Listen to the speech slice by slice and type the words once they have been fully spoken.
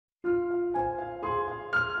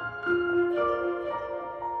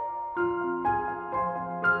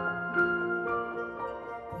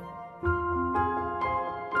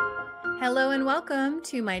Hello and welcome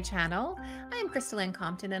to my channel. I'm Crystal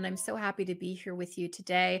Compton and I'm so happy to be here with you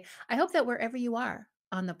today. I hope that wherever you are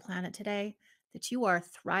on the planet today, that you are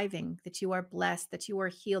thriving, that you are blessed, that you are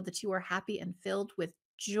healed, that you are happy and filled with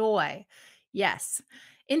joy. Yes.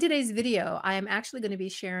 In today's video, I am actually going to be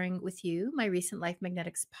sharing with you my recent Life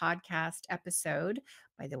Magnetics podcast episode.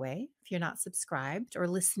 By the way, if you're not subscribed or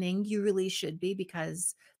listening, you really should be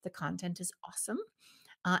because the content is awesome.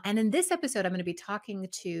 And in this episode, I'm going to be talking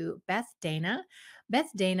to Beth Dana.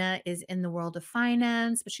 Beth Dana is in the world of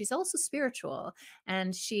finance, but she's also spiritual.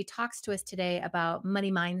 And she talks to us today about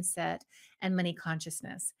money mindset and money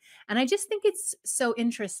consciousness. And I just think it's so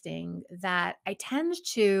interesting that I tend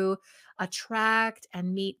to attract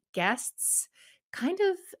and meet guests kind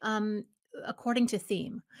of according to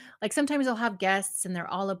theme. Like sometimes I'll have guests and they're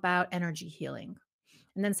all about energy healing.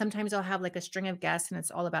 And then sometimes I'll have like a string of guests and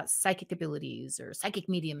it's all about psychic abilities or psychic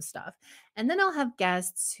medium stuff. And then I'll have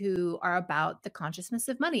guests who are about the consciousness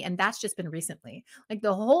of money. And that's just been recently. Like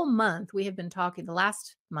the whole month, we have been talking, the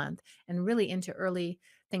last month and really into early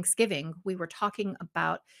Thanksgiving, we were talking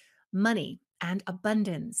about money and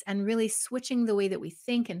abundance and really switching the way that we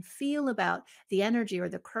think and feel about the energy or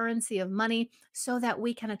the currency of money so that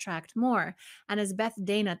we can attract more. And as Beth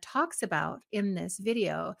Dana talks about in this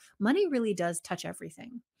video, money really does touch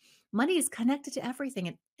everything. Money is connected to everything.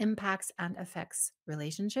 It impacts and affects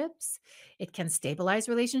relationships. It can stabilize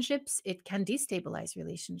relationships. It can destabilize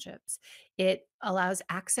relationships. It allows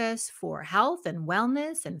access for health and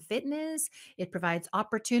wellness and fitness. It provides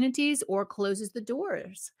opportunities or closes the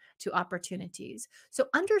doors to opportunities. So,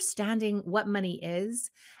 understanding what money is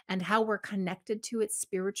and how we're connected to it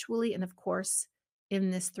spiritually, and of course, in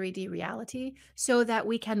this 3D reality, so that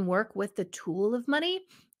we can work with the tool of money,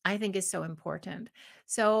 I think is so important.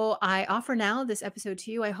 So I offer now this episode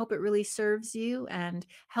to you. I hope it really serves you and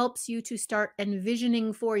helps you to start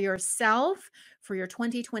envisioning for yourself for your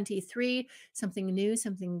 2023 something new,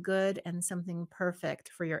 something good, and something perfect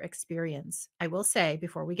for your experience. I will say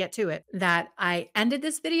before we get to it that I ended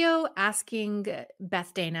this video asking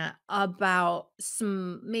Beth Dana about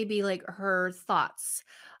some maybe like her thoughts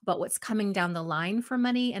about what's coming down the line for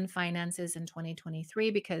money and finances in 2023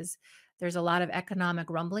 because there's a lot of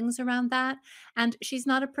economic rumblings around that. And she's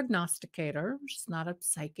not a prognosticator, she's not a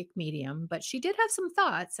psychic medium, but she did have some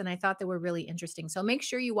thoughts, and I thought they were really interesting. So make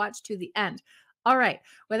sure you watch to the end. All right,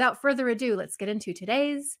 without further ado, let's get into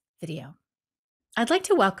today's video. I'd like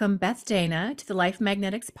to welcome Beth Dana to the Life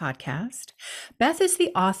Magnetics podcast. Beth is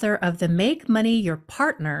the author of the Make Money Your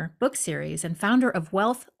Partner book series and founder of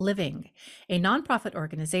Wealth Living, a nonprofit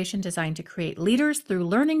organization designed to create leaders through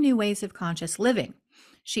learning new ways of conscious living.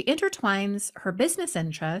 She intertwines her business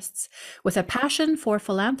interests with a passion for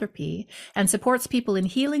philanthropy and supports people in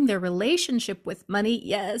healing their relationship with money.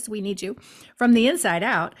 Yes, we need you from the inside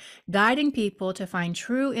out, guiding people to find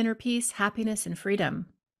true inner peace, happiness, and freedom.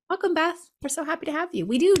 Welcome, Beth. We're so happy to have you.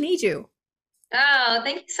 We do need you. Oh,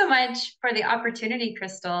 thank you so much for the opportunity,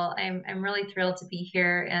 Crystal. I'm really thrilled to be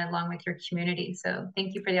here along with your community. So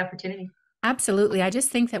thank you for the opportunity. Absolutely. I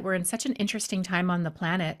just think that we're in such an interesting time on the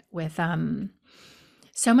planet with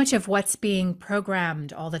so much of what's being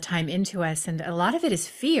programmed all the time into us. And a lot of it is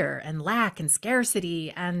fear and lack and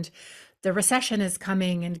scarcity. And the recession is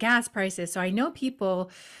coming and gas prices. So I know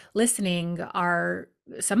people listening are,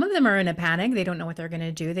 some of them are in a panic. They don't know what they're going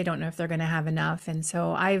to do. They don't know if they're going to have enough. And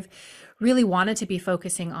so I've really wanted to be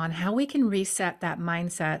focusing on how we can reset that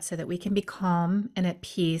mindset so that we can be calm and at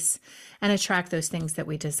peace and attract those things that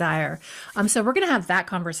we desire. So we're going to have that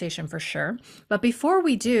conversation for sure. But before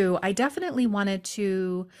we do, I definitely wanted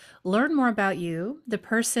to learn more about you, the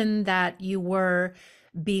person that you were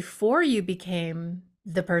before you became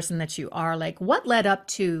the person that you are. Like, what led up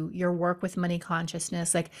to your work with money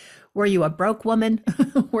consciousness? Like, were you a broke woman?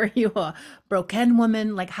 Were you a broken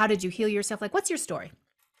woman? Like, how did you heal yourself? Like, what's your story?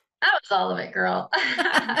 That was all of it, girl.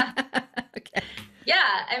 Okay.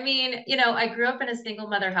 Yeah, I mean, I grew up in a single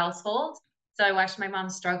mother household, so I watched my mom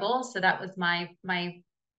struggle. So that was my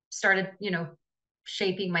started,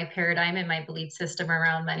 shaping my paradigm and my belief system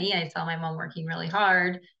around money. I saw my mom working really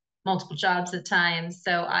hard, multiple jobs at times.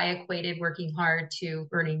 So I equated working hard to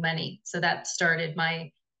earning money. So that started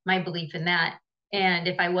my belief in that. And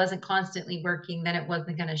if I wasn't constantly working, then it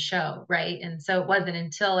wasn't going to show, right? And so it wasn't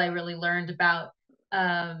until I really learned about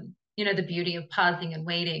the beauty of pausing and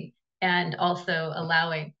waiting and also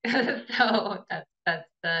allowing. So that's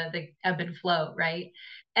the ebb and flow, right?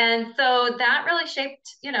 And so that really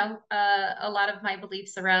shaped, a lot of my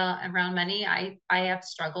beliefs around money. I have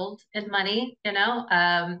struggled in money,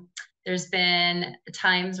 there's been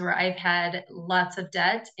times where I've had lots of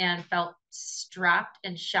debt and felt strapped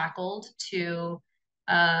and shackled to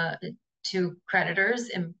to creditors,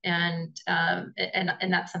 and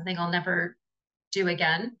that's something I'll never do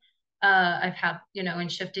again. I've had, in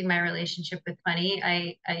shifting my relationship with money,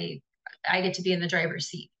 I get to be in the driver's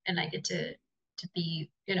seat, and I get to be,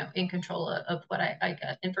 in control of what I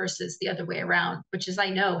get, and versus the other way around, which is I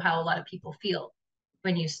know how a lot of people feel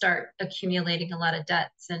when you start accumulating a lot of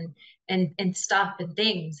debts and stuff and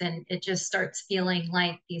things, and it just starts feeling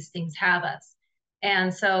like these things have us.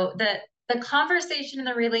 And so the conversation in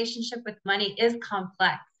the relationship with money is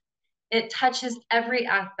complex. It touches every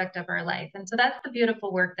aspect of our life. And so that's the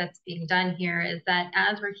beautiful work that's being done here, is that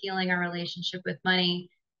as we're healing our relationship with money,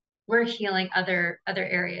 we're healing other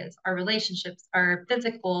areas, our relationships, our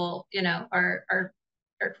physical, our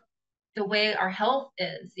the way our health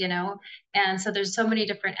is. And so there's so many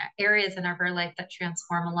different areas in our life that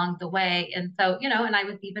transform along the way. And so, and I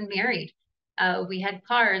was even married. We had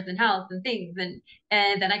cars and house and things,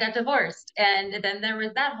 and then I got divorced, and then there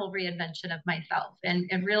was that whole reinvention of myself, and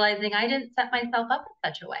realizing I didn't set myself up in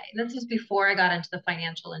such a way. And this was before I got into the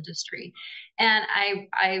financial industry, and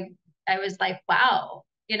I was like, wow,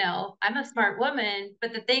 I'm a smart woman.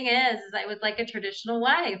 But the thing is I was like a traditional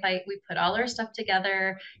wife. We put all our stuff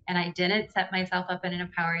together, and I didn't set myself up in an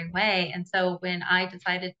empowering way. And so when I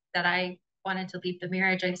decided that I wanted to leave the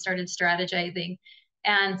marriage, I started strategizing.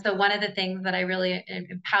 And so one of the things that I really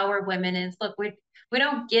empower women is, look, we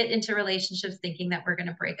don't get into relationships thinking that we're going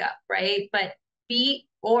to break up, right? But be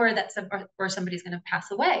or that or somebody's going to pass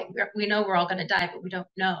away. We know we're all going to die, but we don't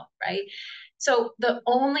know, right? So the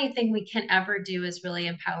only thing we can ever do is really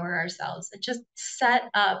empower ourselves and just set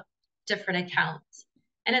up different accounts.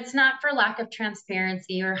 And it's not for lack of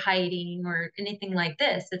transparency or hiding or anything like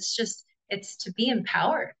this. It's to be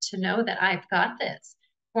empowered, to know that I've got this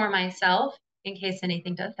for myself in case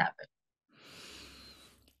anything does happen.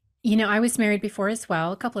 I was married before as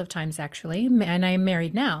well, a couple of times actually, and I'm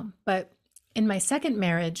married now. But in my second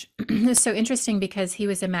marriage, it's so interesting because he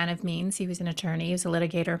was a man of means. He was an attorney, he was a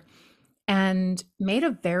litigator, and made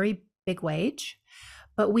a very big wage,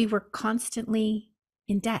 but we were constantly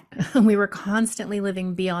in debt. We were constantly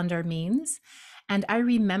living beyond our means. And I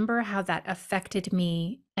remember how that affected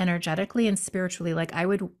me energetically and spiritually. Like I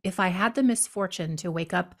would, if I had the misfortune to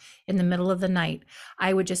wake up in the middle of the night,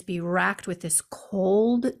 I would just be racked with this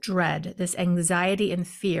cold dread, this anxiety and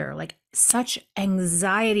fear, like such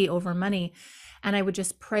anxiety over money. And I would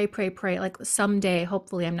just pray, pray, pray, like someday,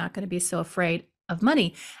 hopefully, I'm not going to be so afraid of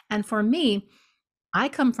money. And for me, I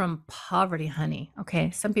come from poverty, honey.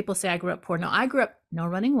 Okay. Some people say I grew up poor. No, I grew up no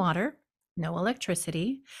running water, no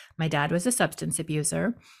electricity. My dad was a substance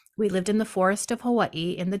abuser. We lived in the forest of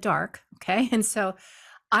Hawaii in the dark. Okay. And so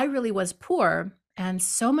I really was poor. And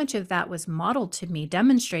so much of that was modeled to me,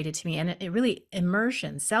 demonstrated to me, and it really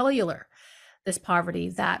immersion, cellular, this poverty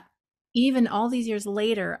that even all these years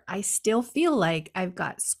later, I still feel like I've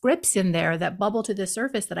got scripts in there that bubble to the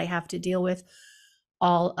surface that I have to deal with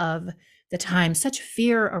all of the time. Such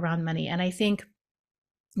fear around money. And I think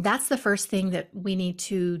that's the first thing that we need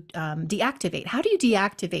to deactivate. How do you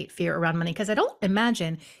deactivate fear around money? Because I don't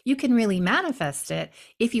imagine you can really manifest it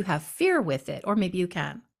if you have fear with it, or maybe you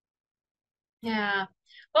can. Yeah.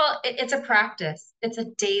 Well, it's a practice. It's a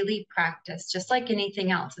daily practice, just like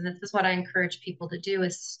anything else. And this is what I encourage people to do,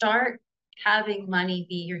 is start having money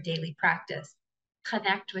be your daily practice.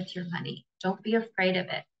 Connect with your money. Don't be afraid of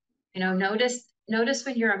it. Notice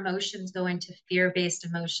when your emotions go into fear-based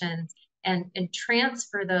emotions, and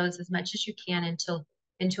transfer those as much as you can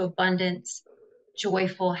into abundance,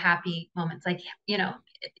 joyful, happy moments. Like,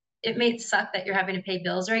 it may suck that you're having to pay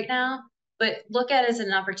bills right now, but look at it as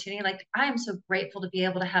an opportunity. Like, I am so grateful to be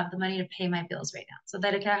able to have the money to pay my bills right now so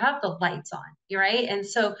that I can have the lights on. You're right. And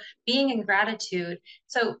so being in gratitude.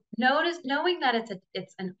 So knowing that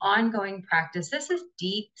it's an ongoing practice. This is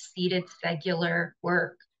deep-seated cellular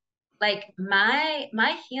work. Like my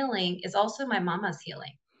healing is also my mama's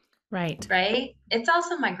healing, Right. right? It's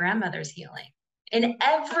also my grandmother's healing, in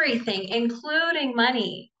everything, including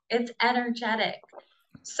money. It's energetic.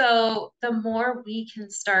 So the more we can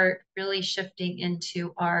start really shifting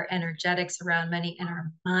into our energetics around money and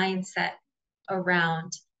our mindset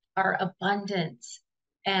around our abundance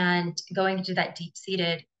and going into that deep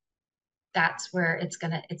seated, that's where it's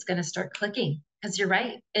gonna start clicking. Because you're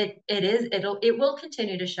right. It will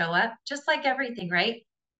continue to show up just like everything, right?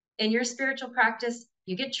 In your spiritual practice,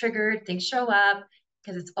 you get triggered, things show up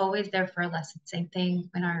because it's always there for a lesson. Same thing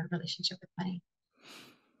in our relationship with money.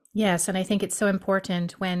 Yes, and I think it's so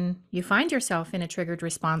important when you find yourself in a triggered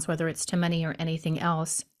response, whether it's to money or anything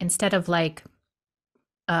else, instead of like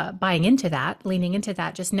buying into that, leaning into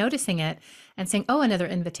that, just noticing it and saying, oh, another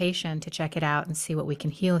invitation to check it out and see what we can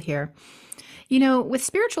heal here. With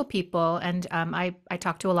spiritual people, and I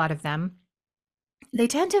talk to a lot of them, they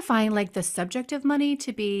tend to find like the subject of money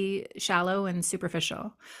to be shallow and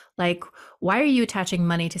superficial. Like, why are you attaching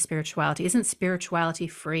money to spirituality? Isn't spirituality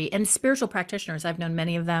free? And spiritual practitioners, I've known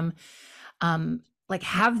many of them, like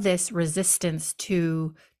have this resistance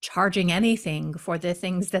to charging anything for the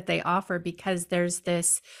things that they offer because there's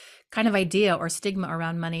this kind of idea or stigma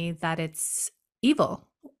around money that it's evil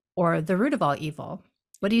or the root of all evil.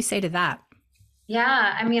 What do you say to that?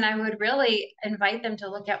 Yeah, I mean, I would really invite them to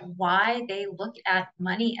look at why they look at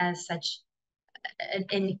money as such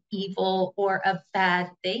an evil or a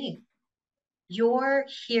bad thing. You're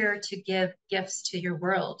here to give gifts to your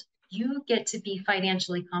world. You get to be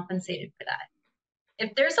financially compensated for that.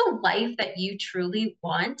 If there's a life that you truly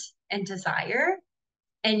want and desire,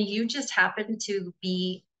 and you just happen to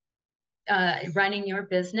be running your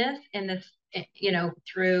business in this,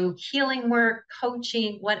 through healing work,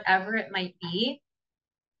 coaching, whatever it might be,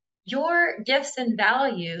 your gifts and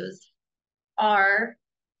values are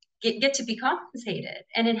get to be compensated.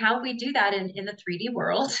 And in how we do that in the 3D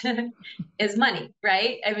world is money,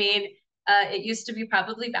 right? I mean, it used to be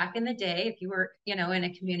probably back in the day, if you were, in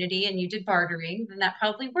a community and you did bartering, then that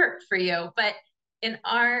probably worked for you. But in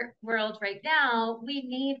our world right now, we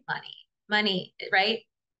need money, right?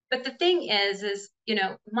 But the thing is,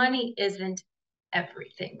 money isn't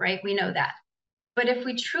everything, right? We know that. But if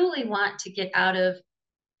we truly want to get out of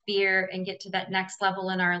fear and get to that next level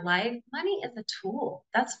in our life, money is a tool.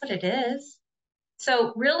 That's what it is.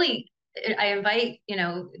 So really, I invite,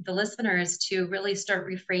 the listeners to really start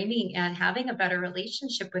reframing and having a better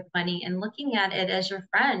relationship with money and looking at it as your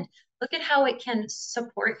friend. Look at how it can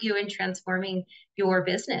support you in transforming your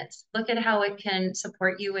business. Look at how it can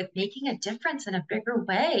support you with making a difference in a bigger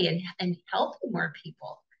way and helping more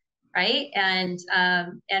people, right? And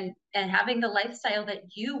having the lifestyle that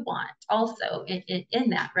you want also in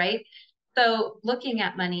that, right? So looking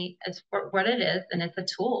at money as for what it is, and it's a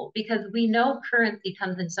tool because we know currency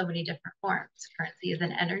comes in so many different forms. Currency is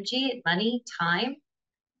an energy, money, time,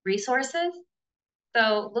 resources.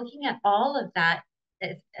 So looking at all of that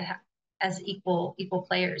is, as equal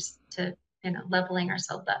players to leveling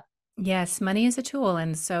ourselves up, Yes, money is a tool.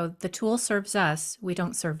 And so the tool serves us. We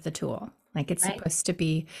don't serve the tool. Like it's right? supposed to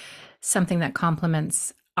be something that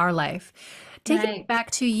complements our life. Taking it Right.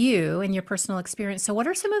 back to you and your personal experience. So, what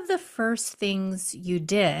are some of the first things you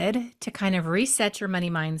did to kind of reset your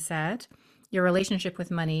money mindset, your relationship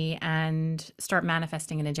with money, and start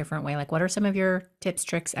manifesting in a different way? Like, what are some of your tips,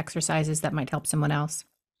 tricks, exercises that might help someone else?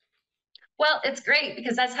 Well, it's great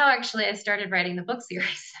because that's how actually I started writing the book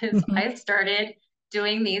series. Is Hmm. I started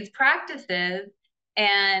doing these practices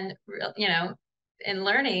and and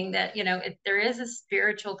learning that there is a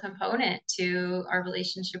spiritual component to our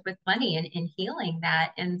relationship with money and healing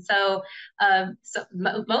that. And so,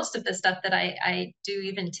 most of the stuff that I do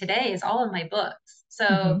even today is all in my books.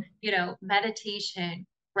 So Hmm. meditation,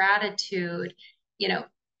 gratitude, you know,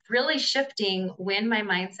 really shifting when my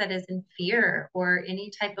mindset is in fear or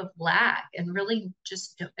any type of lack and really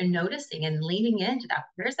just noticing and leaning into that.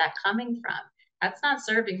 Where's that coming from? That's not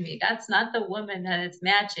serving me. That's not the woman that it's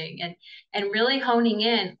matching. And really honing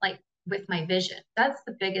in like with my vision. That's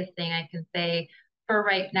the biggest thing I can say for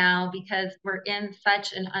right now because we're in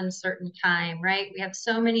such an uncertain time, right? We have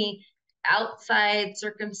so many outside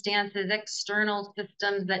circumstances, external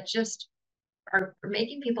systems that just are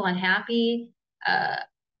making people unhappy, uh,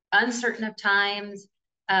 uncertain of times,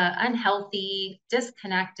 unhealthy,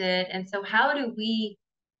 disconnected. And so, how do we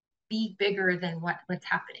be bigger than what's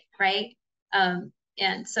happening, right?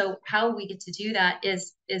 And so, how we get to do that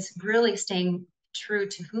is really staying true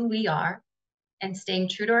to who we are and staying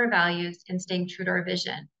true to our values and staying true to our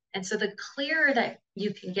vision. And so, the clearer that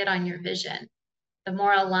you can get on your vision, the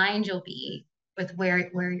more aligned you'll be with where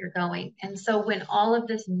you're going. And so when all of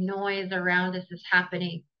this noise around us is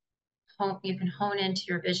happening, you can hone into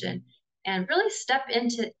your vision and really step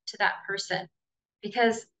into that person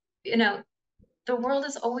because you know the world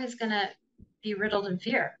is always going to be riddled in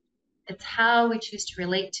fear. It's how we choose to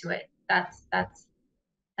relate to it. That's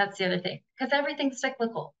the other thing because everything's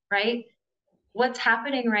cyclical, right? What's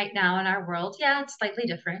happening right now in our world, yeah, it's slightly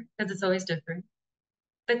different because it's always different.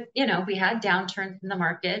 But we had downturns in the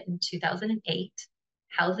market in 2008.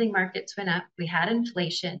 Housing markets went up. We had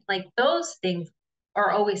inflation. Like those things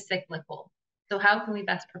are always cyclical. So how can we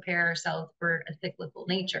best prepare ourselves for a cyclical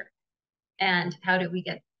nature? And how do we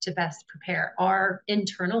get to best prepare our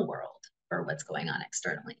internal world for what's going on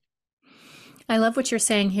externally? I love what you're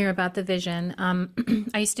saying here about the vision.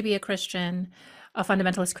 I used to be a Christian. A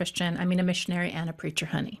fundamentalist Christian. I mean, a missionary and a preacher,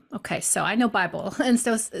 honey. Okay, so I know Bible. And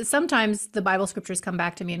so sometimes the Bible scriptures come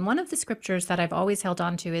back to me. And one of the scriptures that I've always held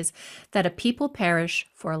on to is that a people perish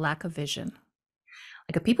for a lack of vision.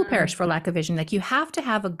 Like a people perish Mm. for lack of vision. Like you have to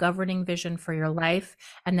have a governing vision for your life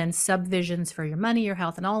and then subvisions for your money, your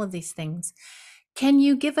health, and all of these things. Can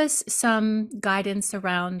you give us some guidance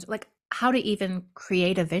around like how to even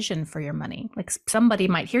create a vision for your money? Like somebody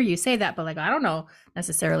might hear you say that, but like, I don't know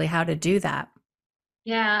necessarily how to do that.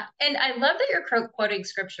 Yeah, and I love that you're quoting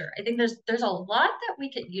scripture. I think there's a lot that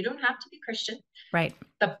we can. You don't have to be Christian. Right.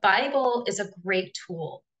 The Bible is a great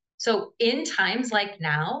tool. So in times like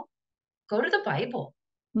now, go to the Bible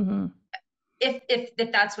Hmm. if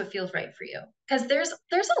that's what feels right for you. Because there's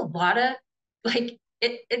a lot of like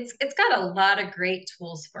it's got a lot of great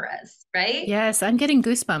tools for us, right? Yes, I'm getting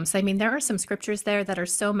goosebumps. I mean, there are some scriptures there that are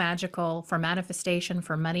so magical for manifestation,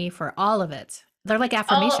 for money, for all of it. They're like All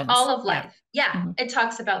affirmations. of Yeah. life. Yeah, Hmm. it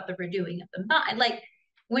talks about the renewing of the mind. Like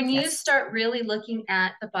when you Yes. start really looking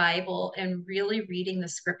at the Bible and really reading the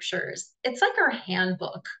scriptures, it's like our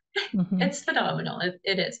handbook. Hmm. It's phenomenal.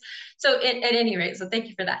 It is. So at any rate, so thank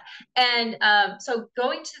you for that. And so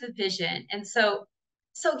going to the vision, and so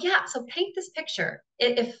yeah, so paint this picture.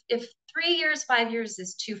 If 3 years, 5 years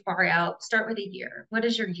is too far out, start with a year. What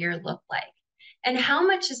does your year look like? And how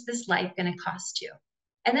much is this life going to cost you?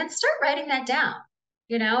 And then start writing that down.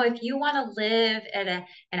 You know, if you want to live at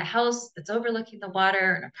a house that's overlooking the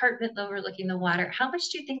water, an apartment overlooking the water, how much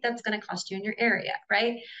do you think that's going to cost you in your area,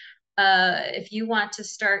 right? If you want to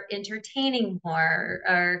start entertaining more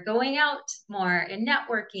or going out more and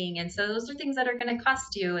networking. And so those are things that are going to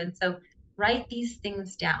cost you. And so write these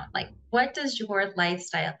things down. Like, what does your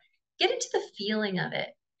lifestyle get into the feeling of it?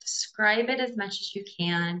 Describe it as much as you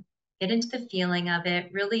can. Get into the feeling of it.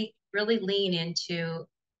 Really, really lean into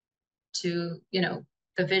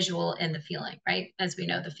the visual and the feeling, right? As we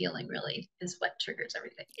know, the feeling really is what triggers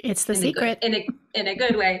everything It's the in a good secret. in a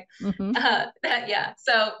good way. Hmm. Yeah.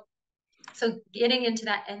 So getting into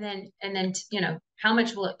that and then how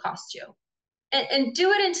much will it cost you, and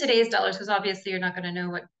do it in today's dollars, because obviously you're not going to know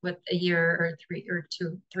what a year or 3 or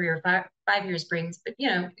 2 3 or 5 years brings, but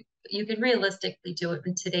you can realistically do it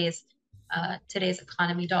in today's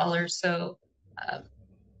economy dollars. So uh,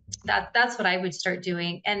 that's what I would start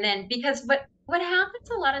doing. And then because what happens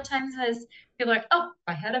a lot of times is people are like, oh, if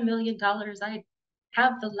I had $1 million, I'd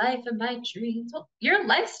have the life of my dreams. Well, your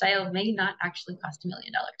lifestyle may not actually cost $1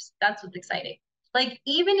 million. That's what's exciting. Like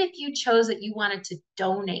even if you chose that you wanted to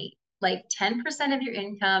donate like 10% of your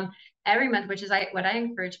income every month, which is what I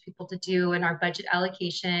encourage people to do in our budget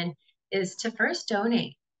allocation, is to first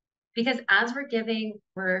donate, because as we're giving,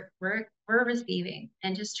 we're receiving,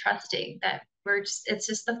 and just trusting that it's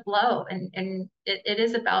just the flow, and it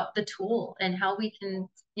is about the tool and how we can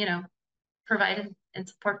provide and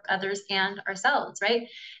support others and ourselves, right?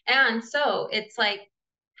 And so it's like,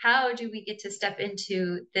 how do we get to step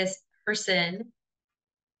into this person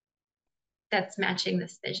that's matching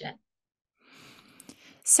this vision?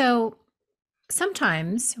 So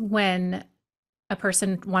sometimes when a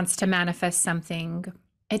person wants to manifest something,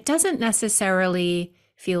 it doesn't necessarily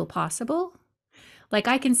feel possible. Like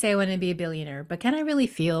I can say I want to be a billionaire, but can I really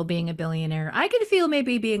feel being a billionaire? I can feel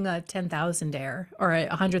maybe being a 10,000 heir or a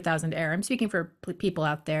 100,000 heir. I'm speaking for people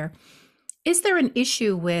out there. Is there an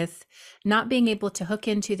issue with not being able to hook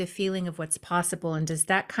into the feeling of what's possible? And does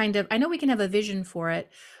that kind of, I know we can have a vision for it,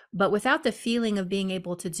 but without the feeling of being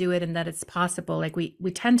able to do it and that it's possible, like we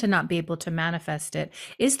tend to not be able to manifest it.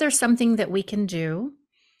 Is there something that we can do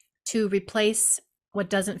to replace what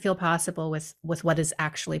doesn't feel possible with what is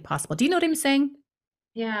actually possible? Do you know what I'm saying?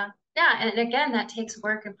 Yeah. Yeah. And again, that takes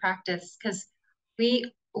work and practice, because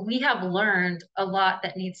we have learned a lot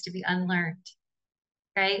that needs to be unlearned,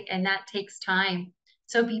 right? And that takes time.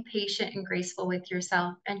 So be patient and graceful with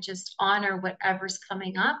yourself and just honor whatever's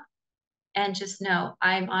coming up, and just know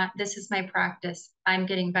this is my practice. I'm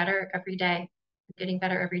getting better every day. I'm getting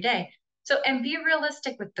better every day. So, and be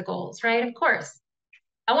realistic with the goals, right? Of course,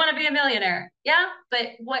 I want to be a millionaire. Yeah. But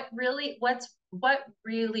what really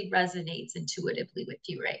resonates intuitively with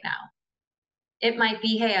you right now? It might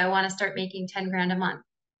be, hey, I want to start making 10 grand a month.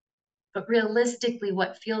 But realistically,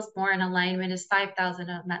 what feels more in alignment is 5,000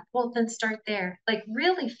 a month. Well, then start there. Like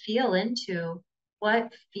really feel into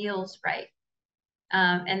what feels right.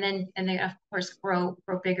 And then of course grow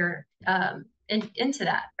bigger into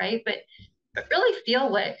that, right? But really feel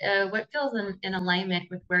what feels in alignment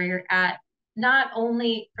with where you're at, not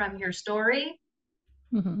only from your story,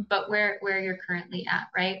 Mm-hmm. but where you're currently at,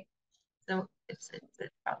 right? So it's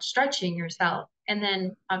about stretching yourself, and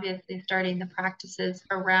then obviously starting the practices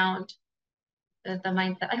around the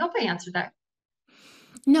mindset. I hope I answered that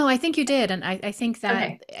No, I think you did. And I think that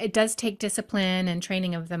Okay. it does take discipline and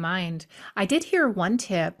training of the mind. I did hear one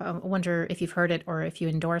tip. I wonder if you've heard it or if you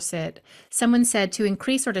endorse it. Someone said to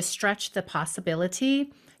increase or to stretch the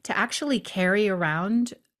possibility to actually carry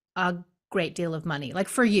around a great deal of money, like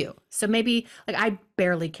for you. So maybe, like, I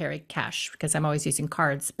barely carry cash because I'm always using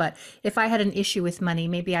cards. But if I had an issue with money,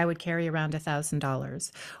 maybe I would carry around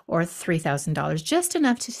 $1,000 or $3,000, just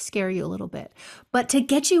enough to scare you a little bit, but to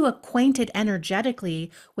get you acquainted energetically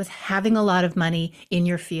with having a lot of money in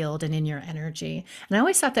your field and in your energy. And I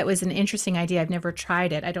always thought that was an interesting idea. I've never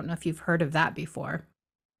tried it. I don't know if you've heard of that before.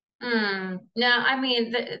 No, I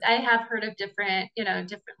mean, I have heard of different,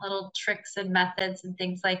 different little tricks and methods and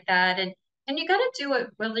things like that. And you got to do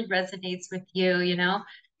what really resonates with you, you know.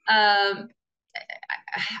 I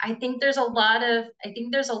think there's a lot of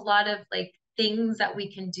like things that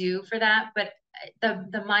we can do for that, but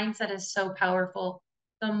the mindset is so powerful.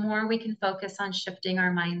 The more we can focus on shifting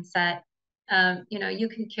our mindset, you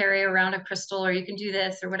can carry around a crystal or you can do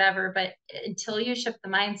this or whatever, but until you shift the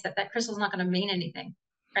mindset, that crystal's not going to mean anything,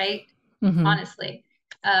 right? Hmm. Honestly.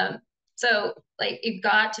 Um, so like you've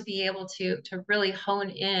got to be able to really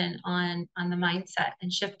hone in on the mindset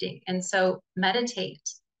and shifting. And so meditate,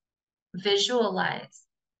 visualize,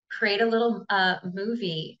 create a little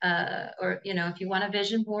movie, or if you want a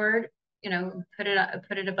vision board, put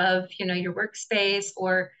it above your workspace,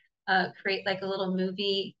 or create like a little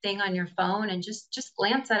movie thing on your phone, and just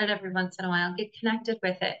glance at it every once in a while. Get connected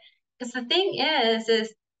with it, because the thing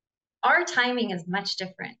is our timing is much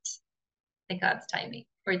different than God's timing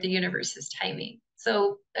or the universe's timing.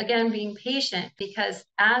 So again, being patient, because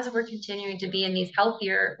as we're continuing to be in these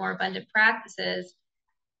healthier, more abundant practices,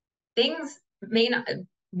 things may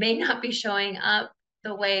not be showing up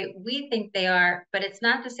the way we think they are, but it's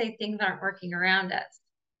not to say things aren't working around us.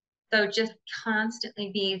 So just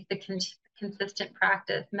constantly be the consistent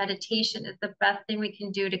practice. Meditation is the best thing we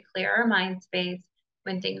can do to clear our mind space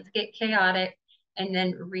when things get chaotic, and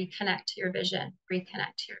then reconnect to your vision,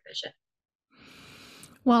 reconnect to your vision.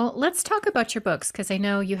 Well, let's talk about your books because I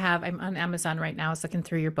know you have, I'm on Amazon right now, I was looking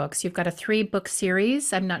through your books. You've got a 3 book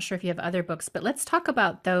series. I'm not sure if you have other books, but let's talk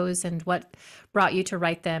about those and what brought you to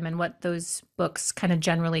write them and what those books kind of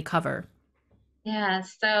generally cover. Yeah,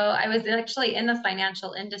 so I was actually in the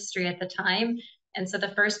financial industry at the time. And so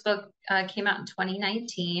the first book came out in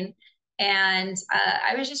 2019. And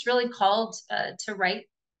I was just really called to write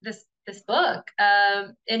this book.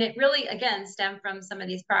 And it really, again, stemmed from some of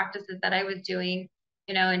these practices that I was doing,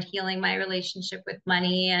 and healing my relationship with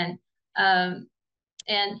money. And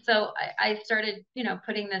so I started,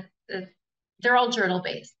 putting this, they're all journal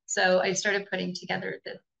based. So I started putting together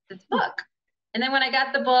this book. And then when I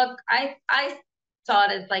got the book, I saw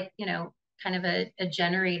it as like, kind of a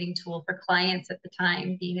generating tool for clients at the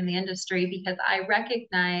time, being in the industry, because I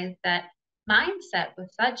recognized that mindset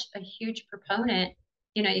was such a huge proponent.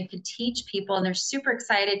 You could teach people and they're super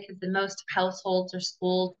excited because in most households or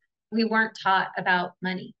schools, we weren't taught about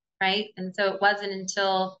money, right? And so it wasn't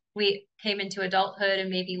until we came into adulthood and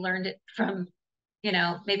maybe learned it from,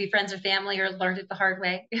 maybe friends or family, or learned it the hard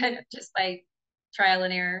way, just by trial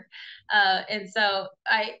and error. And so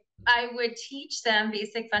I would teach them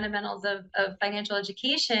basic fundamentals of financial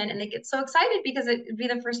education, and they get so excited because it would be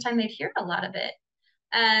the first time they'd hear a lot of it.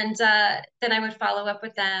 And then I would follow up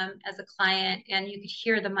with them as a client, and you could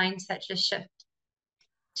hear the mindset just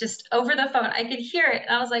over the phone. I could hear it.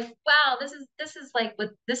 And I was like, wow, this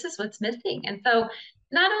is what's missing. And so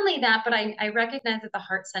not only that, but I recognize that the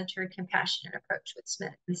heart-centered, compassionate approach was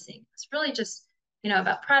missing. It's really just,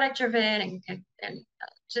 about product driven and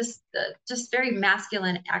just very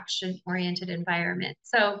masculine, action-oriented environment.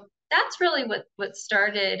 So that's really what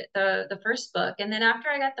started the first book. And then after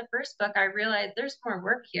I got the first book, I realized there's more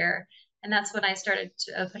work here. And that's when I started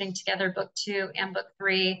putting together book 2 and book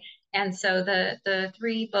 3. And so the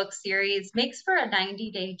 3 book series makes for a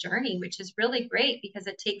 90-day journey, which is really great because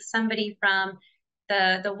it takes somebody from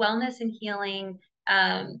the wellness and healing,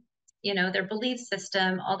 their belief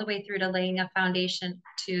system, all the way through to laying a foundation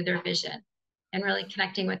to their vision and really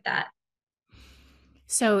connecting with that.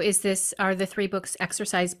 So are the 3 books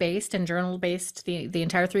exercise based and journal based, the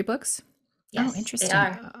entire 3 books? Oh, Yes, they interesting.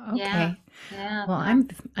 are. Yeah, Okay. yeah, Well, yeah.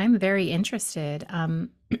 I'm very interested.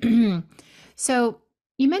 So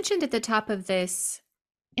you mentioned at the top of this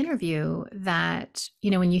interview that,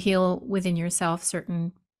 when you heal within yourself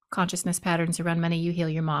certain consciousness patterns around money, you heal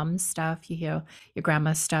your mom's stuff, you heal your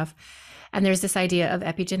grandma's stuff. And there's this idea of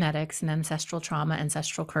epigenetics and ancestral trauma,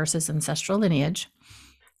 ancestral curses, ancestral lineage.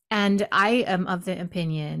 And I am of the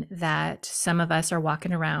opinion that some of us are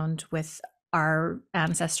walking around with our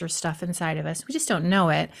ancestor stuff inside of us. We just don't know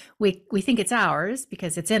it. We think it's ours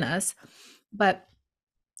because it's in us. But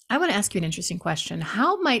I want to ask you an interesting question.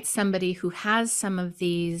 How might somebody who has some of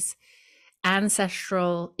these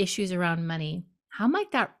ancestral issues around money, how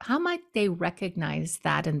might they recognize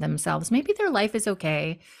that in themselves? Maybe their life is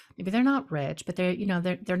okay. Maybe they're not rich, but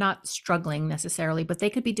they're not struggling necessarily, but they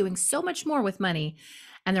could be doing so much more with money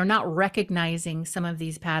and they're not recognizing some of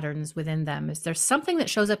these patterns within them. Is there something that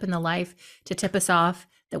shows up in the life to tip us off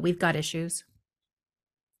that we've got issues?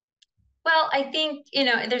 Well, I think,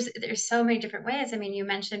 there's so many different ways. I mean, you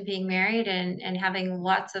mentioned being married and having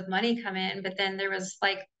lots of money come in, but then there was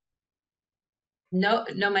like no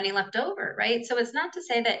money left over, right? So it's not to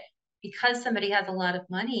say that because somebody has a lot of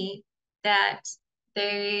money that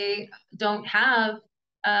they don't have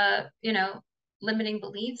limiting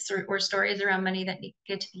beliefs or stories around money that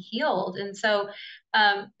get to be healed. And so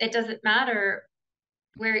it doesn't matter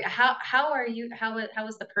where how are you how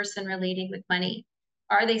is the person relating with money?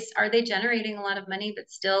 Are they generating a lot of money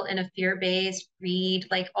but still in a fear-based, greed,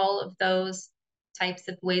 like all of those types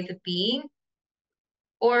of ways of being?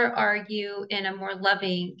 Or are you in a more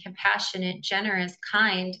loving, compassionate, generous,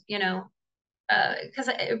 kind, because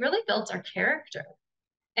it really builds our character.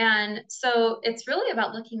 And so it's really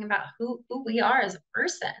about looking about who we are as a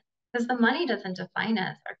person, because the money doesn't define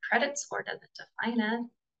us, our credit score doesn't define us.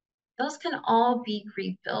 Those can all be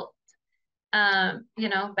rebuilt,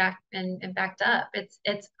 back and backed up.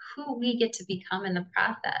 It's who we get to become in the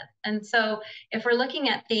process. And so if we're looking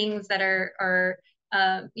at things that are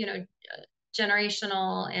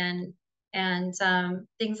generational and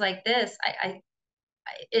things like this,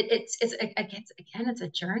 it's a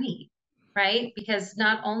journey, right? Because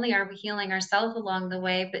not only are we healing ourselves along the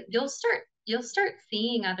way, but you'll start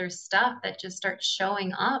seeing other stuff that just starts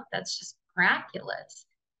showing up that's just miraculous.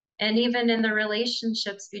 And even in the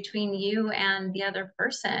relationships between you and the other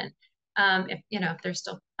person, if they're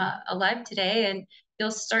still alive today, and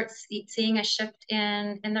you'll start seeing a shift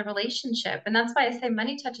in the relationship. And that's why I say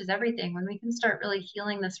money touches everything. When we can start really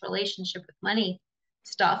healing this relationship with money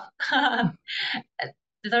stuff,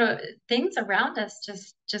 the things around us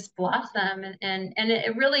just blossom, and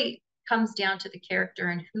it really comes down to the character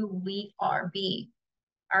and who we are being.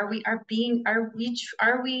 Are we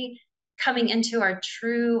coming into our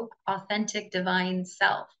true, authentic, divine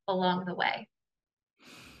self along the way?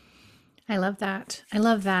 I love that. I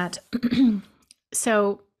love that.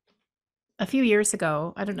 So a few years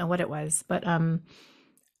ago, I don't know what it was, but I'm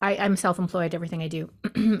self-employed, everything I do.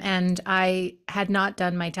 And I had not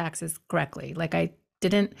done my taxes correctly. Like I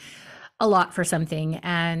didn't a lot for something,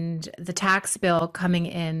 and the tax bill coming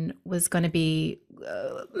in was going to be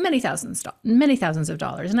many thousands of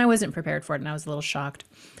dollars, and I wasn't prepared for it, and I was a little shocked.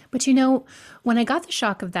 But when I got the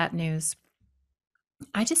shock of that news,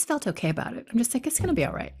 I just felt okay about it. I'm just like, it's going to be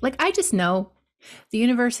all right. Like I just know the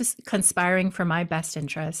universe is conspiring for my best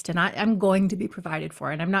interest, and I'm going to be provided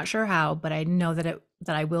for. And I'm not sure how, but I know that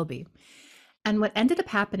I will be. And what ended up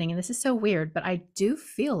happening, and this is so weird, but I do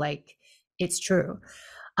feel like it's true.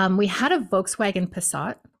 We had a Volkswagen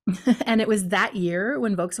Passat, and it was that year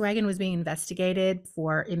when Volkswagen was being investigated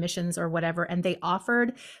for emissions or whatever, and they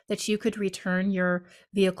offered that you could return your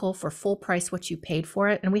vehicle for full price what you paid for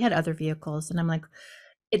it. And we had other vehicles, and I'm like,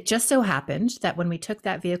 it just so happened that when we took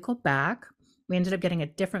that vehicle back, we ended up getting a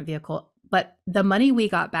different vehicle, but the money we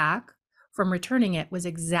got back from returning it was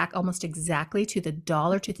almost exactly to the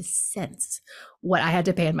dollar to the cents what I had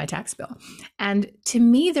to pay in my tax bill. And to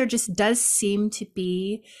me, there just does seem to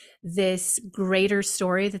be this greater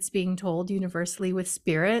story that's being told universally with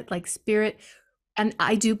spirit, like spirit. And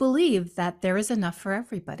I do believe that there is enough for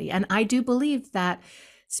everybody. And I do believe that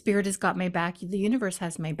spirit has got my back, the universe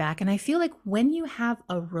has my back. And I feel like when you have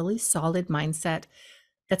a really solid mindset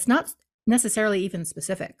that's not necessarily even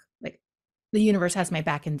specific, like the universe has my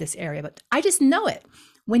back in this area, but I just know it.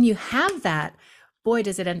 When you have that, boy,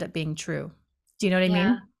 does it end up being true. Do you know what I Yeah,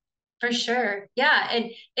 mean? for sure. Yeah,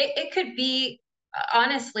 and it could be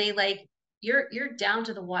honestly like you're down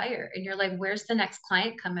to the wire and you're like, where's the next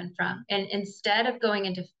client coming from? And instead of going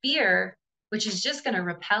into fear, which is just going to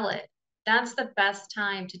repel it, that's the best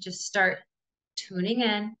time to just start tuning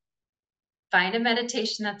in, find a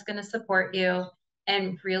meditation that's going to support you,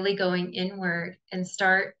 and really going inward and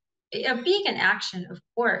start being in action, of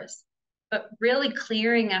course, but really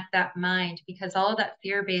clearing up that mind, because all of that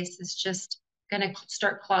fear base is just going to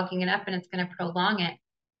start clogging it up and it's going to prolong it.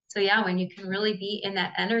 So yeah, when you can really be in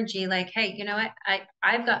that energy, like, hey, you know what?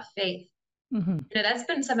 I've got faith. Hmm. That's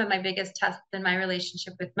been some of my biggest tests in my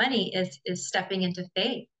relationship with money is stepping into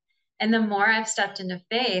faith And the more I've stepped into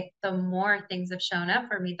faith, the more things have shown up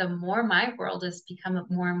for me, the more my world has become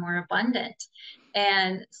more and more abundant.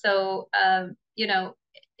 And so,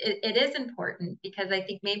 it is important because I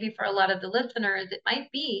think maybe for a lot of the listeners, it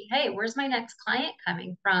might be, hey, where's my next client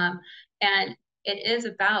coming from? And it is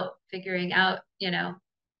about figuring out,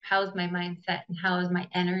 how's my mindset and how is my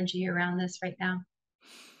energy around this right now?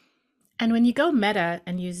 And when you go meta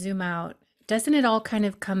and you zoom out, doesn't it all kind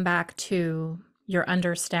of come back to your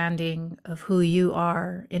understanding of who you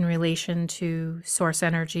are in relation to source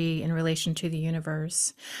energy, in relation to the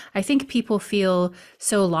universe? I think people feel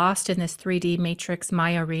so lost in this 3D matrix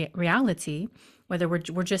Maya reality, whether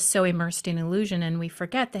we're just so immersed in illusion and we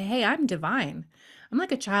forget that, hey, I'm divine. I'm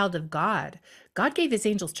like a child of God. God gave his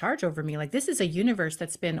angels charge over me. Like this is a universe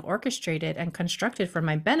that's been orchestrated and constructed for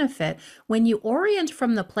my benefit. When you orient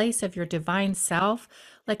from the place of your divine self,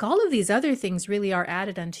 like all of these other things really are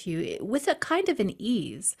added unto you with a kind of an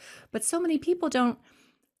ease. But so many people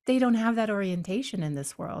they don't have that orientation in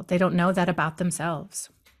this world. They don't know that about themselves.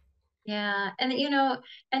 Yeah. And,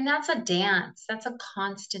 and that's a dance. That's a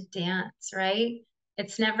constant dance, right?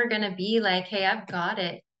 It's never going to be like, hey, I've got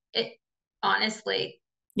it. It honestly,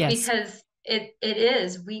 Yes. because it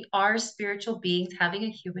is, we are spiritual beings having a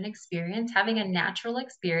human experience, having a natural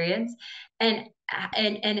experience. And,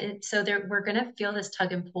 so there, we're going to feel this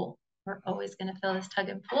tug and pull. We're always going to feel this tug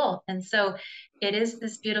and pull. And so it is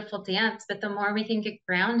this beautiful dance, but the more we can get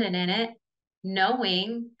grounded in it,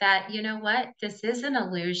 knowing that you know what, this is an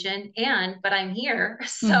illusion, but I'm here,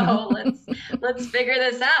 so Mhm. let's figure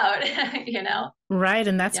this out. Right.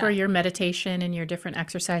 And that's where Yeah, your meditation and your different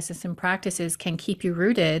exercises and practices can keep you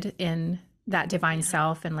rooted in that divine yeah.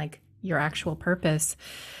 self and like your actual purpose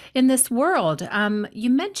in this world. You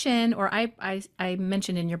mentioned, or I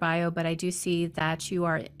mentioned in your bio, but I do see that you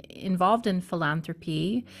are involved in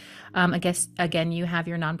philanthropy. I guess, again, you have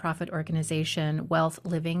your nonprofit organization, Wealth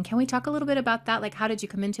Living. Can we talk a little bit about that? Like, how did you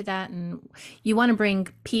come into that? And you want to bring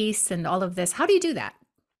peace and all of this. How do you do that?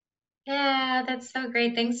 Yeah, that's so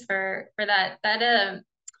great. Thanks for that.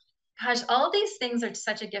 Gosh, all of these things are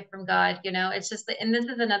such a gift from God, It's just and this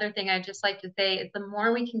is another thing I just like to say, is the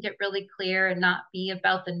more we can get really clear and not be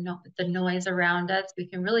about the noise around us, we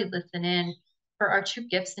can really listen in for our true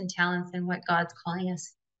gifts and talents and what God's calling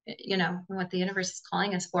us, and what the universe is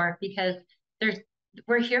calling us for, because there's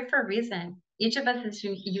we're here for a reason. Each of us is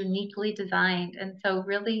uniquely designed. And so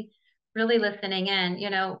really, really listening in,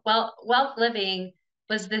 wealth living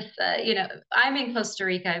was this, I'm in Costa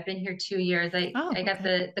Rica. I've been here 2 years. Oh, I got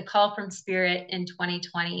okay. the call from Spirit in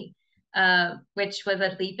 2020, which was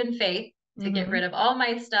a leap in faith to get Hmm. rid of all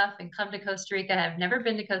my stuff and come to Costa Rica. I've never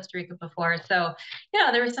been to Costa Rica before. So,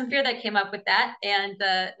 there was some fear that came up with that. And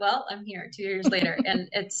well, I'm here 2 years later, and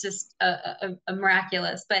it's just a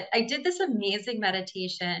miraculous. But I did this amazing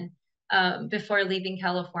meditation before leaving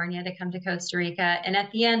California to come to Costa Rica. And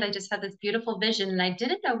at the end, I just had this beautiful vision, and I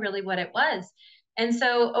didn't know really what it was. And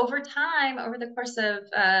so over time, over the course of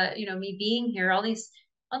me being here, all these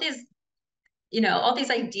all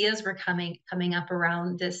these ideas were coming up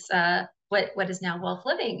around this what is now wealth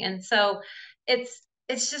living. And so it's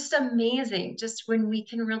just amazing just when we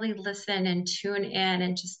can really listen and tune in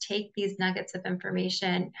and just take these nuggets of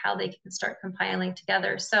information, how they can start compiling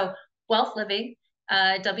together. So wealth living,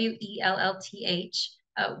 WELLTH.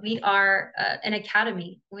 We are an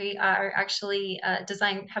academy. We are actually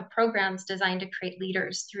have programs designed to create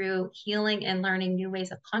leaders through healing and learning new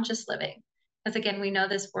ways of conscious living. Because again, we know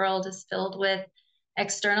this world is filled with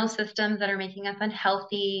external systems that are making us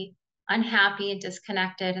unhealthy, unhappy, and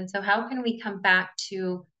disconnected. And so, how can we come back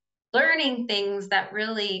to learning things that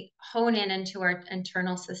really hone in into our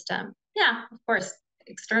internal system? Yeah, of course,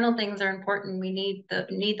 external things are important. We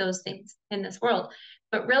need those things in this world,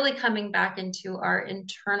 but really coming back into our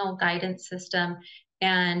internal guidance system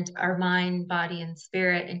and our mind, body, and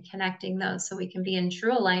spirit, and connecting those so we can be in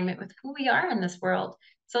true alignment with who we are in this world.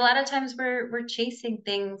 So a lot of times we're chasing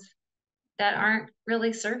things that aren't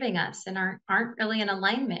really serving us and aren't really in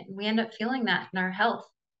alignment. We end up feeling that in our health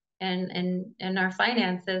and our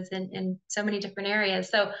finances and in so many different areas.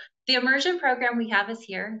 So the immersion program we have is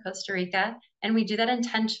here in Costa Rica, and we do that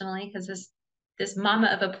intentionally because this mama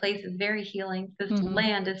of a place is very healing. This Hmm.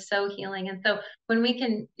 land is so healing. And so when we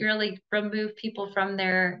can really remove people from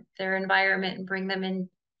their environment and bring them in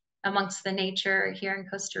amongst the nature here in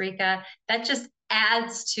Costa Rica, that just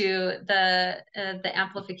adds to the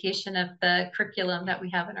amplification of the curriculum that we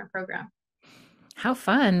have in our program. How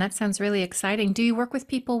fun. That sounds really exciting. Do you work with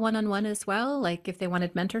people one on one as well? Like if they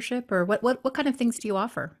wanted mentorship or what kind of things do you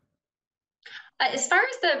offer? As far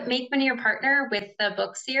as the Make Money Your Partner with the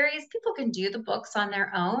book series, people can do the books on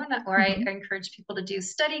their own, or I Mhm. encourage people to do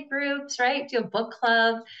study groups, right? Do a book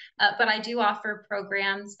club. But I do offer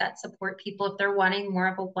programs that support people if they're wanting more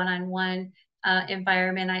of a one-on-one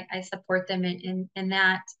environment. I support them in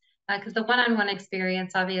that. Because the one-on-one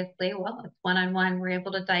experience, obviously, well, it's one-on-one. We're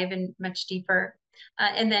able to dive in much deeper.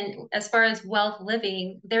 And then as far as wealth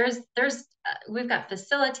living, there's we've got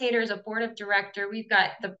facilitators, a board of director. We've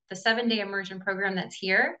got the 7-day immersion program that's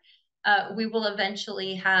here. We will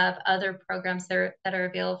eventually have other programs that are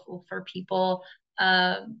available for people.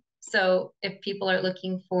 So if people are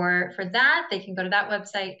looking for that, they can go to that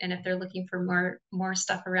website. And if they're looking for more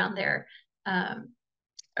stuff around there, um,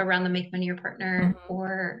 around the Make Money Your Partner Mhm.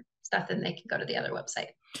 or stuff, then they can go to the other website.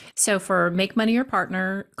 So for Make Money Your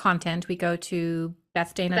Partner content, we go to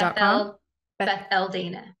Beth bethdana.com. L. Beth, Beth L.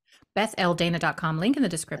 Dana. BethLDana.com. Link in the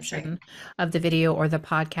That's right. description of the video or the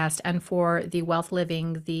podcast. And for the Wealth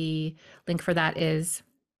Living, the link for that is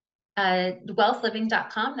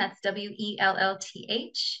Wealthliving.com. That's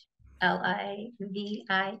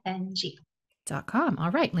WELLTHLIVING. .com.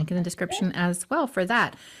 All right, link in the That's it. description as well for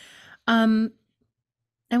that. Um,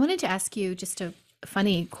 I wanted to ask you just a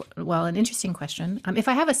funny, well, an interesting question. If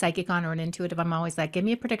I have a psychic on or an intuitive, I'm always like, give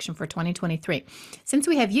me a prediction for 2023. Since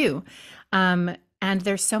we have you, and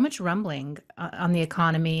there's so much rumbling on the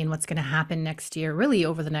economy and what's going to happen next year, really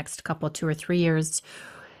over the next couple, 2 or 3 years,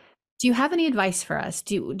 do you have any advice for us?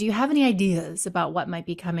 Do you have any ideas about what might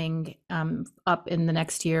be coming up in the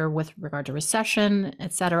next year with regard to recession,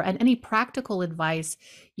 et cetera, and any practical advice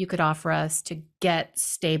you could offer us to get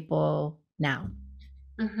stable now?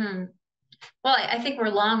 Mm-hmm. Well, I think we're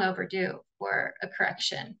long overdue for a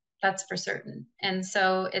correction. That's for certain. And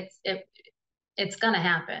so it's going to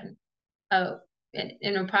happen. Oh,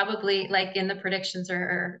 and probably like in the predictions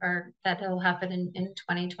are that it'll happen in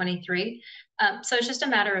 2023. So it's just a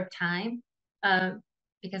matter of time,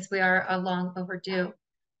 because we are a long overdue.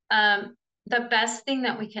 The best thing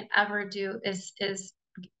that we can ever do is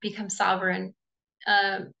become sovereign,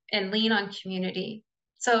 and lean on community.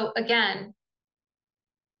 So again,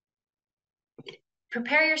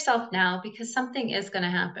 prepare yourself now because something is going to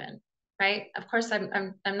happen, right? Of course,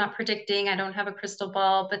 I'm not predicting. I don't have a crystal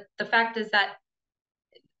ball, but the fact is that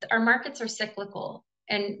our markets are cyclical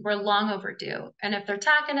and we're long overdue. And if they're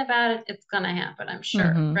talking about it, it's going to happen, I'm sure.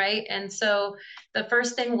 Mm-hmm. Right. And so the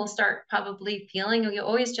first thing we'll start probably feeling, you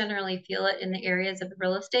always generally feel it in the areas of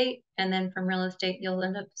real estate. And then from real estate, you'll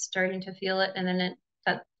end up starting to feel it. And then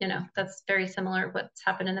that's very similar to what's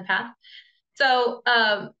happened in the past. So,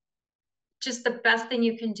 just the best thing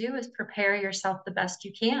you can do is prepare yourself the best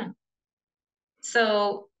you can.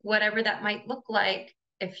 So whatever that might look like,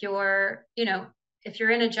 if if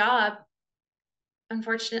you're in a job,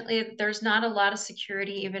 unfortunately, there's not a lot of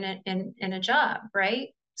security even in a job, right?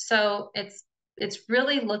 So it's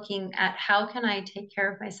really looking at how can I take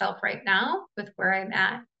care of myself right now with where I'm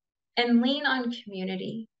at and lean on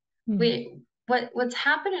community. We what's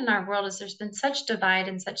happened in our world is there's been such divide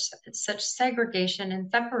and such segregation and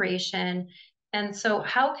separation. And so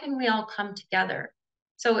how can we all come together?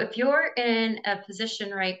 So if you're in a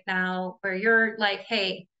position right now where you're like,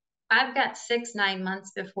 hey, I've got 6, 9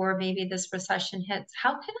 months before maybe this recession hits.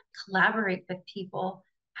 How can I collaborate with people?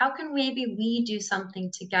 How can maybe we do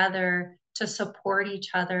something together to support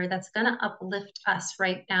each other that's going to uplift us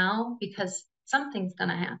right now because something's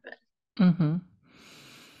going to happen? Mm-hmm.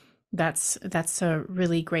 That's a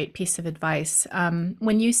really great piece of advice.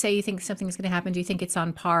 When you say you think something's going to happen, do you think it's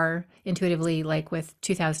on par intuitively, like with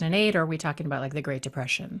 2008, or are we talking about like the Great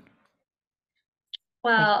Depression? Like,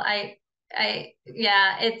 Well,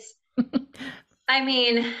 yeah, I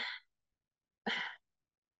mean,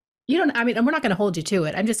 you don't. I mean, we're not going to hold you to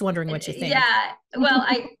it. I'm just wondering what you think. yeah. Well,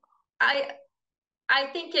 I, I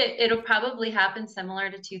think it'll probably happen similar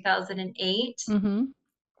to 2008, Mm-hmm.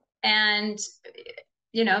 and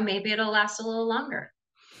maybe it'll last a little longer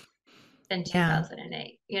than Yeah.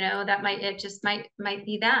 2008. It just might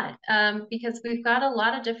be that, because we've got a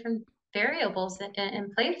lot of different variables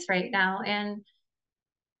in place right now, and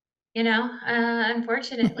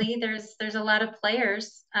unfortunately, there's a lot of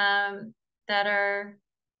players, that are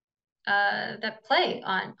that play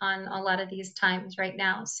on a lot of these times right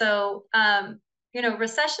now. So,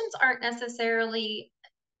 recessions aren't necessarily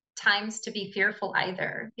times to be fearful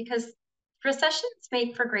either, because recessions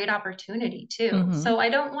make for great opportunity too. Mm-hmm. So I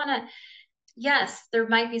don't want to. Yes, there's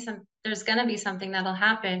going to be something that'll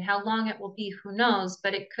happen. How long it will be, who knows?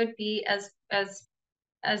 But it could be as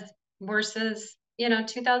worse as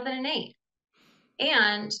 2008.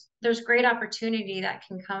 And there's great opportunity that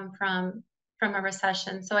can come from a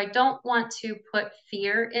recession. So I don't want to put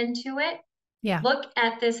fear into it. Yeah. Look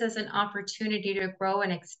at this as an opportunity to grow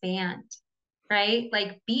and expand, right?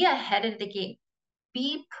 Like be ahead of the game.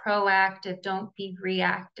 Be proactive, don't be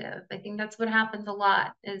reactive. I think that's what happens a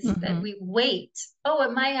lot is that Hmm. we wait. Oh,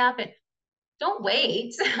 it might happen. Don't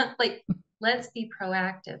wait. Like, let's be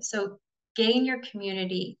proactive. So gain your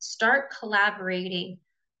community, start collaborating,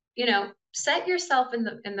 set yourself in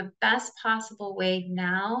the best possible way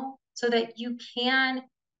now so that you can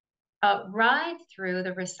ride through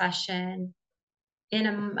the recession in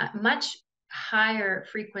a much higher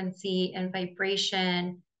frequency and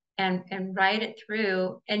vibration and ride it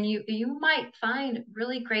through, and you might find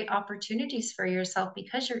really great opportunities for yourself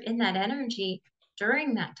because you're in that energy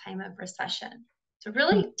during that time of recession. So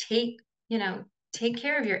really you know take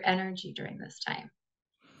care of your energy during this time.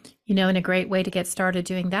 And a great way to get started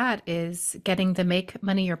doing that is getting the Make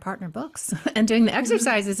Money Your Partner books and doing the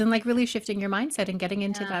exercises and like really shifting your mindset and getting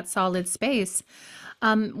into Yeah. that solid space.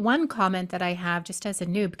 One comment that I have just as a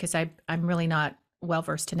noob, because I'm really not well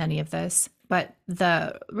versed in any of this, but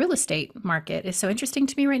the real estate market is so interesting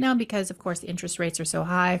to me right now because, of course, the interest rates are so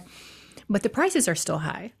high, but the prices are still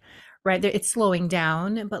high, right? It's slowing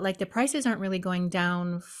down, but like the prices aren't really going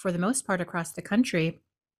down for the most part across the country.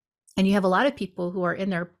 And you have a lot of people who are in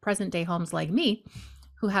their present day homes like me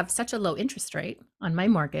who have such a low interest rate on my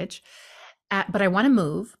mortgage. But I want to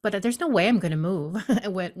move, but there's no way I'm going to move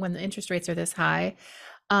when the interest rates are this high.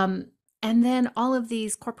 Um, and then all of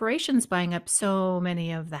these corporations buying up so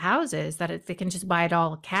many of the houses that they can just buy it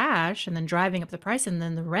all cash and then driving up the price and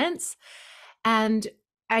then the rents. And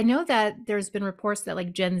I know that there's been reports that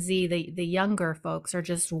like Gen Z, the younger folks, are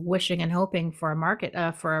just wishing and hoping for a market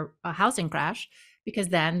for a housing crash because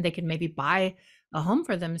then they can maybe buy a home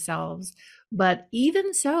for themselves. But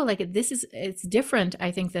even so, like it's different,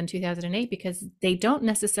 I think, than 2008 because they don't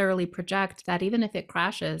necessarily project that even if it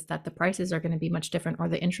crashes, that the prices are going to be much different or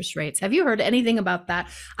the interest rates. Have you heard anything about that?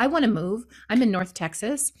 I want to move. I'm in North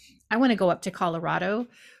Texas. I want to go up to Colorado,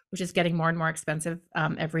 which is getting more and more expensive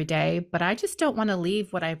every day. But I just don't want to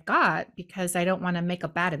leave what I've got because I don't want to make a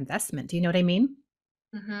bad investment. Do you know what I mean?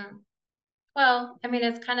 Hmm. Well, I mean,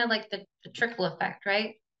 it's kind of like the trickle effect,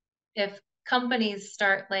 right? If companies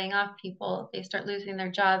start laying off people, they start losing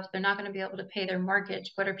their jobs, they're not going to be able to pay their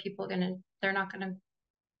mortgage. What are people going to, they're not going to,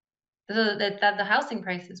 the housing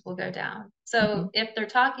prices will go down. Hmm. So if they're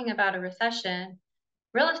talking about a recession,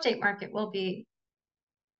 real estate market will be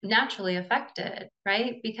naturally affected,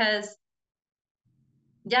 right? Because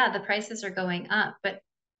yeah, the prices are going up, but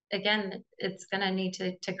again, it's going to need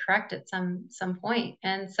to correct at some point.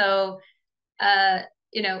 And so uh,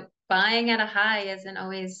 buying at a high isn't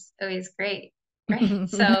always great, right?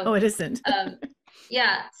 So, No, it isn't. um,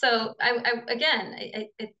 yeah. So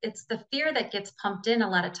it's the fear that gets pumped in a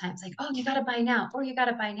lot of times, like, oh, you got to buy now, or you got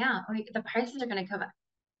to buy now, or the prices are going to come up.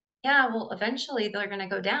 Yeah, well, eventually they're going to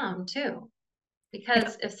go down too, It,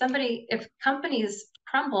 because if companies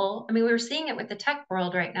crumble, I mean, we're seeing it with the tech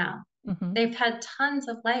world right now. mhm, They've had tons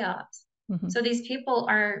of layoffs. mhm. So these people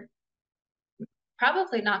are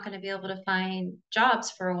probably not going to be able to find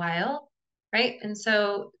jobs for a while, right? And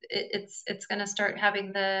so it's going to start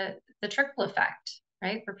having the trickle effect,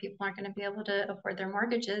 right? Where people aren't going to be able to afford their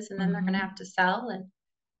mortgages, and then they're going to Mhm. have to sell,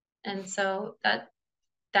 and so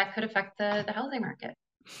that could affect the housing market.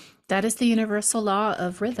 That is the universal law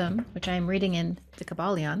of rhythm, which I'm reading in the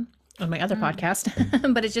Kabbalion on my other Mm,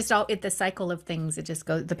 podcast. But it's just the cycle of things. It just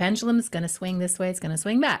goes, the pendulum is going to swing this way, it's going to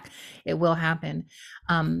swing back. It will happen.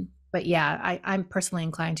 But yeah, I'm personally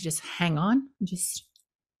inclined to just hang on and just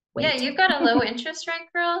yeah, wait. you've got a low interest rate,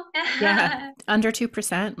 girl. Yeah, under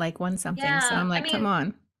 2%, like one something. So Yeah, I'm I like, come mean,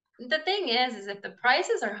 on. the thing is if the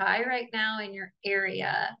prices are high right now in your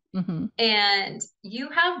area Hmm. and you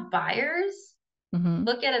have buyers, Hmm.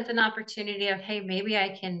 look at it as an opportunity of, hey, maybe I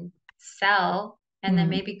can sell and then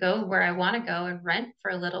Hmm. maybe go where I want to go and rent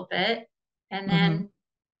for a little bit. And Hmm. then,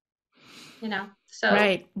 so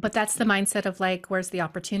Right. But that's the mindset of like, where's the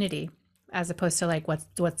opportunity? As opposed to like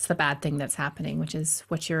what's the bad thing that's happening, which is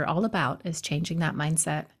what you're all about, is changing that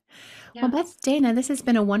mindset. Well, yeah. Beth Dana, this has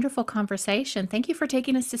been a wonderful conversation. Thank you for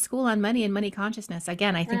taking us to school on money and money consciousness.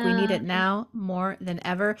 Again, I think we need it Thank now more than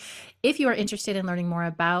ever. If you are interested in learning more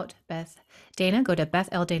about Beth Dana, go to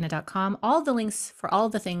bethldana.com. All the links for all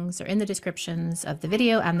the things are in the descriptions of the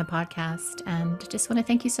video and the podcast. And just want to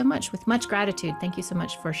thank you so much with much gratitude. Thank you so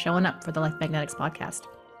much for showing up for the Life Magnetics podcast.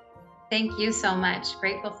 thank you so much.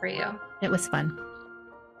 Grateful for you. It was fun.